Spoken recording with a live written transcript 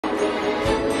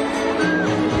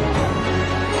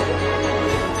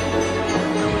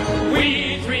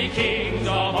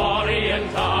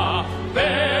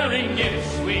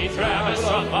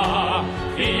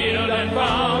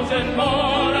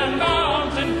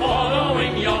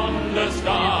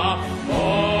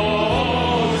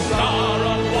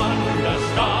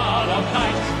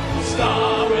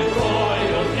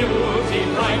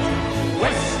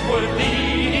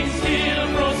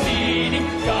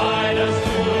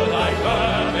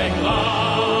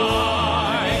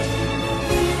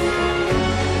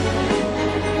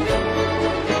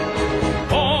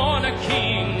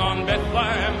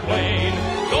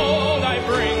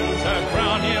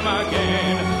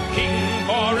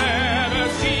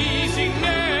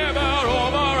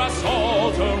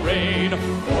reign.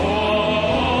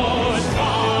 Oh,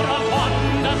 star of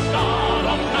wonder, star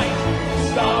of night,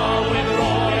 star with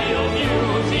royal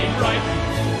beauty bright,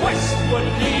 westward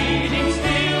leading,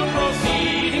 still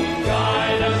proceeding,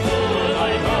 guide us to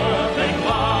thy perfect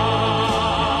light.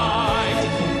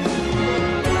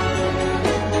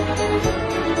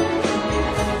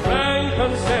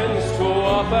 Frankincense to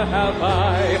offer have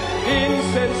I,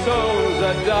 incense owns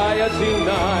a deity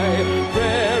nigh,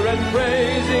 prayer and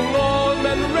praising, all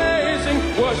men raising,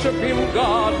 worship him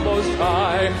God most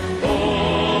high.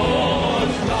 Oh,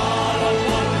 star of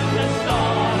wonder,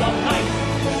 star of night,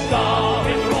 star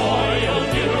with royal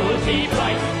beauty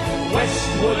bright,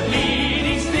 westward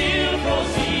leading, still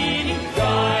proceeding,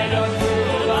 guide us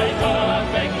through thy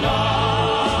perfect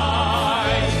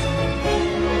light.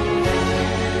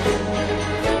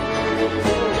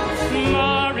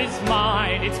 Myrrh is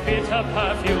mine, its bitter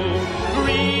perfume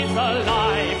breathes the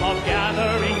life of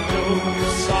gathering gloom.